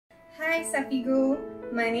Hi Zafigo,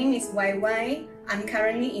 my name is YY. I'm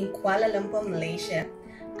currently in Kuala Lumpur, Malaysia.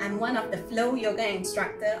 I'm one of the flow yoga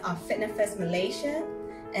instructor of Fitness First Malaysia,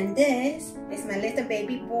 and this is my little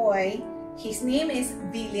baby boy. His name is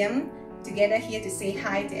William. Together here to say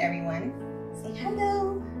hi to everyone. Say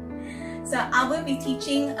hello. So I will be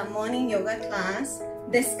teaching a morning yoga class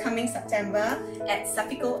this coming September at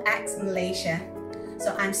ZafigoX Malaysia.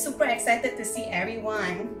 So I'm super excited to see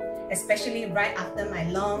everyone, especially right after my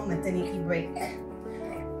long maternity break.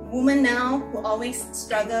 Women now who always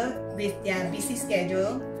struggle with their busy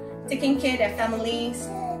schedule, taking care of their families,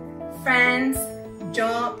 friends,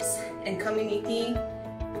 jobs, and community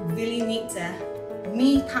really need a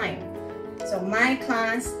me time. So my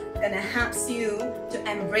class gonna help you to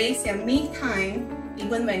embrace your me time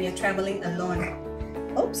even when you're traveling alone.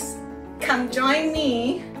 Oops! Come join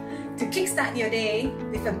me to kickstart your day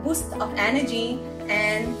with a boost of energy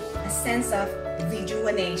and a sense of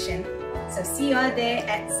rejuvenation. So see you all there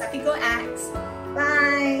at ZafigoX.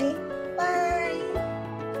 Bye! Bye!